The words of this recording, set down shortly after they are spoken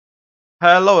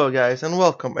Hello guys and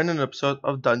welcome in an episode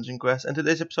of Dungeon Quest. In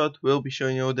today's episode we'll be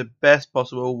showing you the best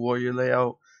possible warrior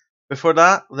layout. Before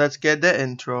that, let's get the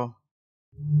intro.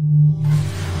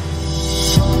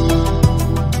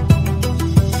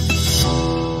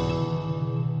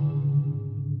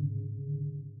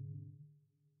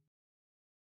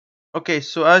 Okay,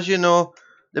 so as you know,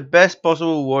 the best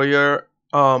possible warrior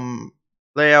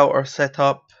layout or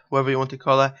setup, whatever you want to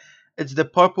call it, it's the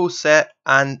purple set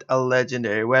and a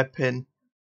legendary weapon.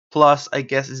 Plus I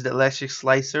guess it's the electric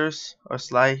slicers or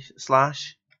slash.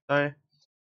 Sorry.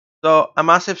 So a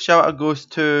massive shout out goes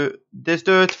to this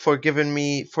dude for giving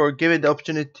the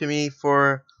opportunity to me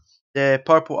for the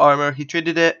purple armor. He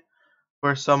traded it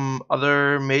for some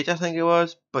other mage, I think it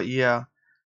was, but yeah.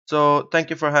 So thank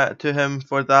you to him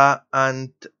for that.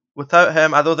 And without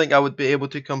him, I don't think I would be able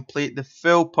to complete the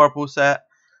full purple set.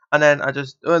 And then I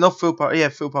just not full purple, yeah,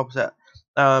 full purple set.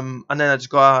 And then I just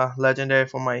got a legendary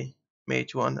for my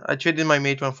mage one. I traded my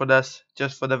mage one for this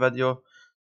just for the video.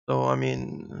 So I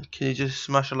mean, can you just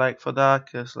smash a like for that?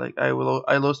 Cause like I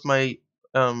lost my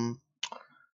my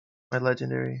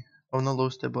legendary. Oh, not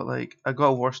lost it, but like I got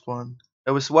a worst one.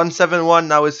 It was 171.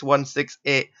 Now it's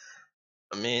 168.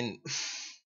 I mean,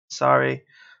 sorry.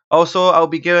 Also, I'll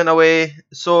be giving away.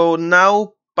 So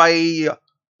now by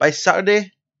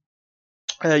Saturday,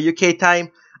 UK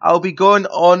time, I'll be going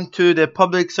on to the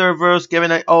public servers,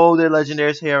 giving out all the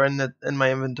legendaries here in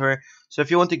my inventory. So if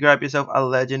you want to grab yourself a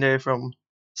legendary from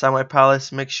Samurai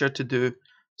Palace, make sure to do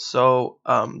so.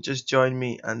 Just join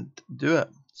me and do it.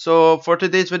 So for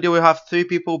today's video, we have 3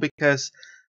 people because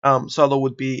solo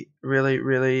would be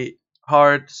really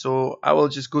hard. So I will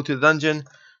just go to the dungeon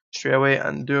straight away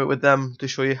and do it with them to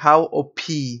show you how OP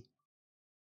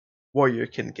warrior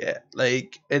can get.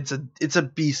 Like it's a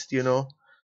beast, you know.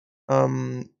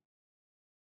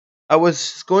 I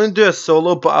was going to do a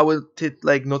solo, but I would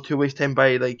like not to waste time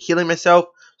by like healing myself.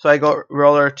 So I got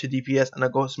Roller to DPS and I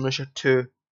got Smusher to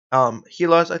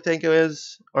healers, I think it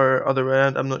is, or other way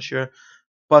around, I'm not sure.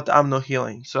 But I'm not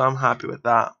healing, so I'm happy with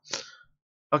that.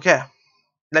 Okay,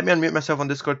 let me unmute myself on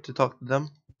Discord to talk to them.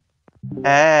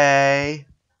 Hey,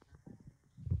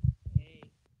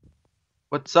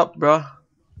 what's up, bro?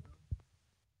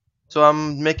 So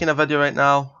I'm making a video right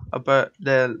now about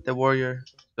the warrior.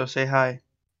 So say hi.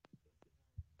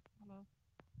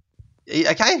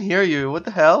 I can't hear you. What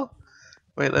the hell?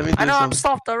 Wait, let me do I know some. I'm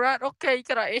soft, alright? Okay, you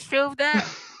got an issue with that?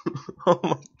 Oh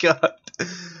my god.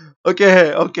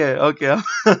 Okay.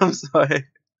 I'm sorry.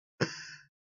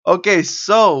 Okay,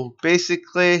 so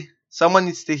basically, someone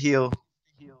needs to heal.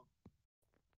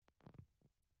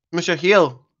 Mr.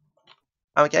 Heal.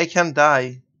 I can't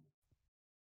die.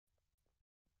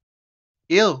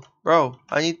 Heal, bro.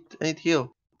 I need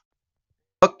heal.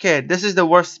 Okay, this is the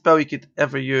worst spell you could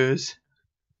ever use.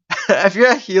 If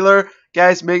you're a healer,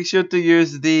 guys, make sure to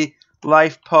use the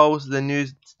life pulse, the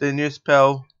new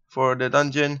spell for the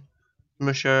dungeon.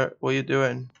 Mr. What are you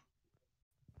doing?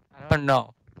 I don't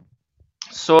know.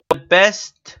 So the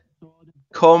best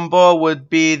combo would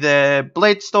be the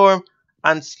Blade Storm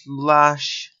and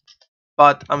Slash,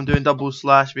 but I'm doing double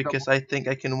Slash because I think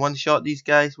I can one-shot these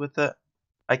guys with it.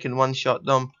 I can one-shot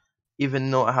them even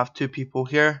though I have 2 people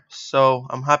here, so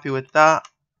I'm happy with that.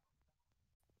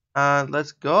 And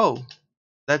let's go.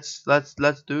 Let's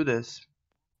do this.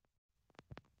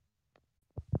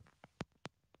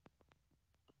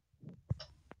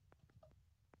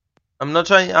 I'm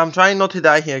trying not to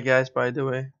die here, guys, by the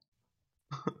way.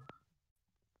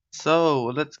 So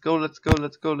let's go.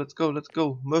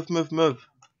 Move.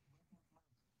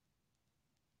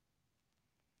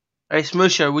 Hey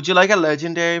Smoosher, would you like a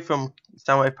legendary from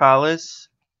Samurai Palace?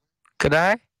 Could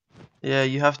I? Yeah,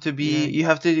 you have to be. Yeah.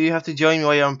 You have to join me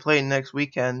while I'm playing next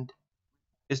weekend.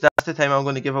 Cause that's the time I'm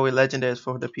going to give away legendaries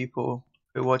for the people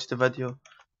who watch the video.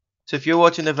 So if you're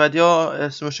watching the video,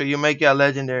 Smoosher, you might get a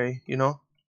legendary. You know.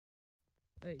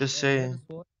 Just saying.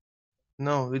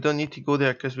 No, we don't need to go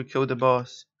there because we killed the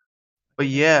boss. But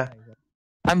yeah.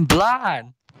 I'm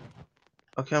blind.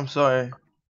 Okay, I'm sorry.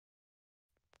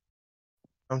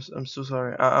 I'm so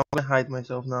sorry. I'm gonna hide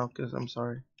myself now because I'm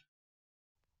sorry.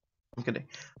 I'm kidding.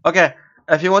 Okay,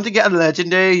 if you want to get a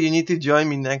legendary, you need to join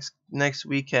me next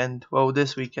weekend. Well,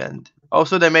 this weekend.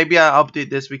 Also, there may be an update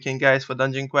this weekend, guys, for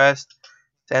Dungeon Quest,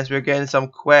 since we're getting some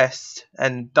quests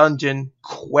and Dungeon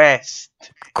Quest.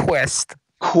 You know,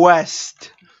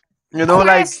 Quest.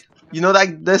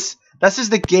 like this. This is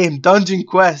the game Dungeon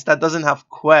Quest that doesn't have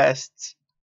quests.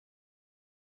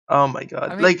 Oh my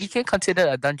god! I mean, like you can consider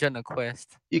a dungeon a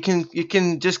quest. you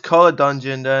can just call it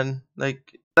dungeon then.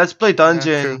 Like let's play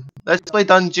dungeon. True. Let's play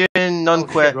dungeon Oh shit,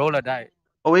 non-quest. roller died.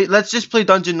 Oh wait, let's just play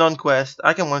dungeon non-quest.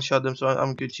 I can one-shot them, so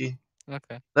I'm Gucci.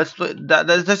 Okay. Let's play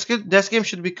that's good. This game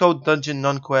should be called Dungeon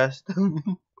Non-Quest.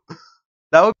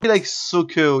 That would be like so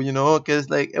cool, you know, because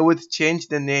like it would change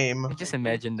the name. I just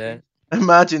imagine that.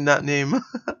 Imagine that name.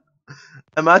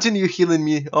 Imagine you healing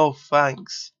me. Oh,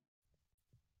 thanks.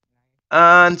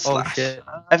 And Oh slash. shit.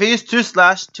 If you use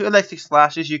two electric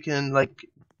slashes, you can like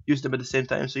use them at the same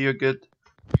time, so you're good.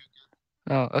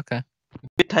 Oh, okay.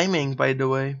 Good timing, by the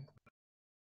way.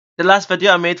 The last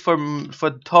video I made for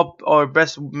top or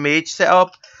best mage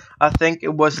setup, I think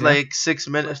it was Yeah. like 6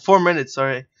 minutes, 4 minutes.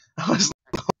 Sorry, I was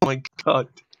like, oh my god.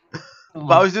 But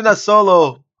I Oh. was doing that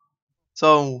solo,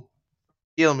 so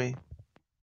heal me.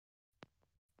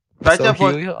 Try to So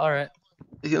avoid, heal you? Alright.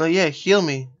 yeah, heal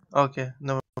me. Okay,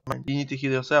 never mind. You need to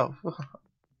heal yourself.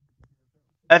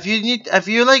 If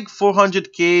you like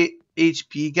 400k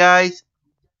HP, guys,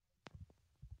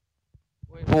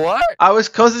 Wait, what? I was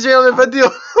concentrating on the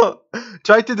video.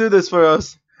 Try to do this for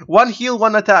us. One heal,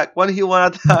 one attack. One heal,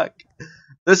 one attack.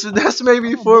 This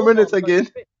maybe 4 minutes again.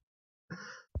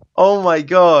 Oh my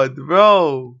god,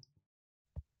 bro.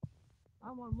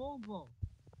 I'm on mobile.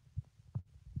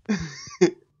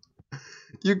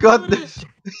 You got this.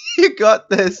 You got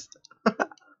this.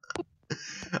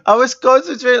 I was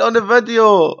concentrating on the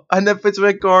video, and if it's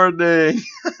recording,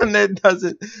 and it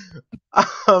doesn't.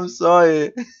 I'm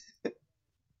sorry.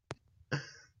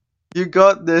 You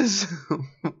got this.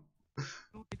 No,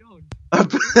 I don't.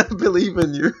 I believe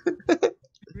in you.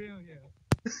 Real,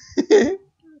 yeah.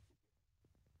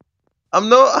 I'm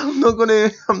not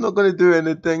gonna do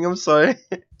anything. I'm sorry.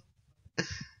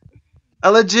 I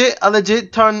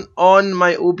legit turned on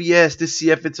my OBS to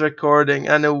see if it's recording,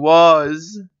 and it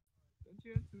was. Don't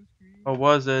you have two screens? Or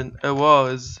wasn't. It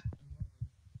was.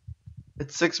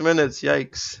 It's 6 minutes.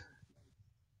 Yikes.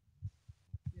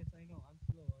 Yes, I know. I'm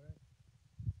slow, alright?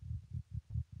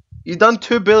 You done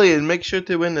 2 billion. Make sure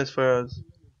to win this for us.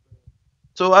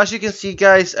 So as you can see,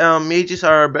 guys, mages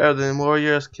are better than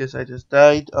warriors because I just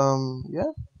died.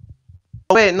 Yeah.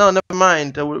 Oh, wait, no, never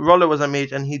mind. Roller was a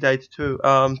mage and he died too.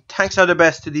 Tanks are the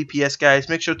best to DPS, guys.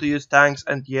 Make sure to use tanks,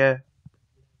 and yeah.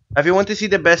 If you want to see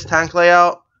the best tank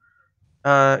layout,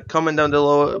 comment down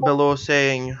below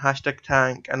saying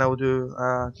 #tank, and I will do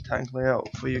tank layout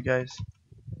for you guys.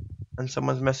 And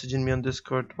someone's messaging me on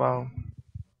Discord. Wow.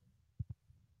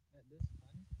 At this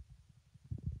time.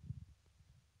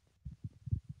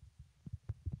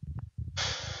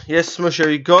 Yes, Smusher,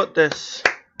 you got this.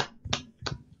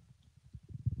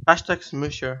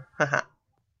 #Smusher. Haha.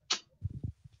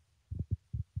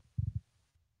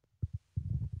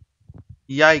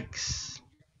 Yikes.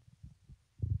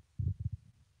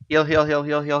 Heal, heal, heal,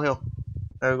 heal, heal, heal.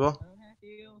 There we go. I don't have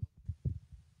heals.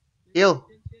 Heal.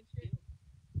 Shit.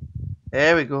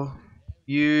 There we go.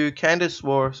 You kinda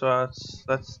swore, so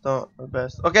that's not the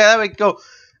best. Okay, there we go.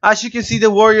 As you can see,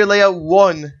 the warrior layout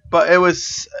won, but it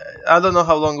was I don't know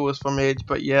how long it was for mage,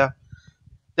 but yeah.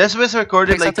 This was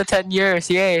recorded Takes up like to 10 years,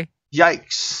 yay.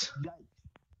 yikes.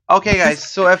 Okay, guys.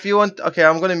 So if you want, okay,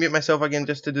 I'm gonna mute myself again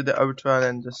just to do the outro and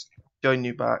then just join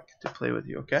you back to play with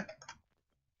you. Okay.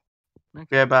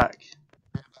 We're back.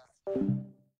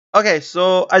 Okay,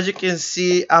 so as you can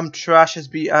see, I'm trash as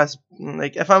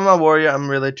like if I'm a warrior, I'm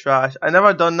really trash. I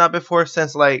never done that before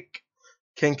since like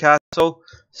King Castle,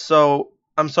 so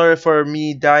I'm sorry for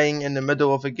me dying in the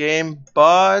middle of a game,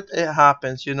 but it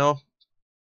happens, you know.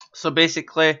 So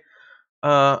basically,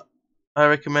 I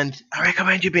recommend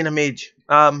you being a mage.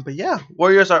 But yeah,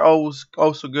 warriors are always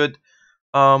also good.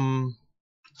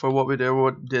 For what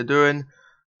they're doing.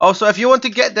 Also, if you want to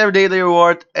get their daily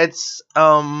reward, it's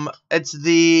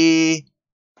the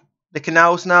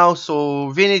canals now. So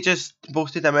Vinny just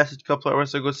posted a message a couple of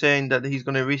hours ago saying that he's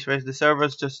gonna refresh the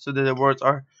servers just so the rewards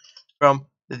are from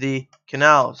the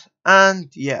canals.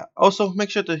 And yeah, also make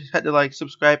sure to hit the like,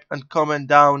 subscribe, and comment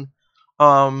down.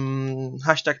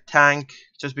 #tank,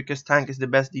 just because tank is the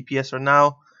best DPS for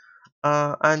now.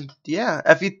 And yeah,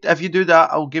 if you do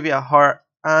that, I'll give you a heart,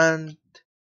 and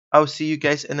I'll see you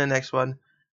guys in the next one.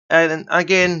 And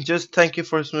again, just thank you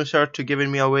for Smoosher to giving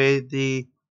me away the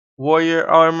warrior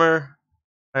armor.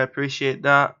 I appreciate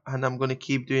that, and I'm gonna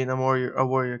keep doing a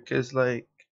warrior, cause like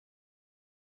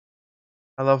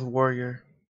I love warrior.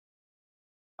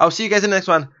 I'll see you guys in the next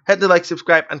one. Hit the like,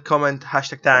 subscribe, and comment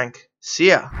 #tank. See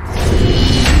ya.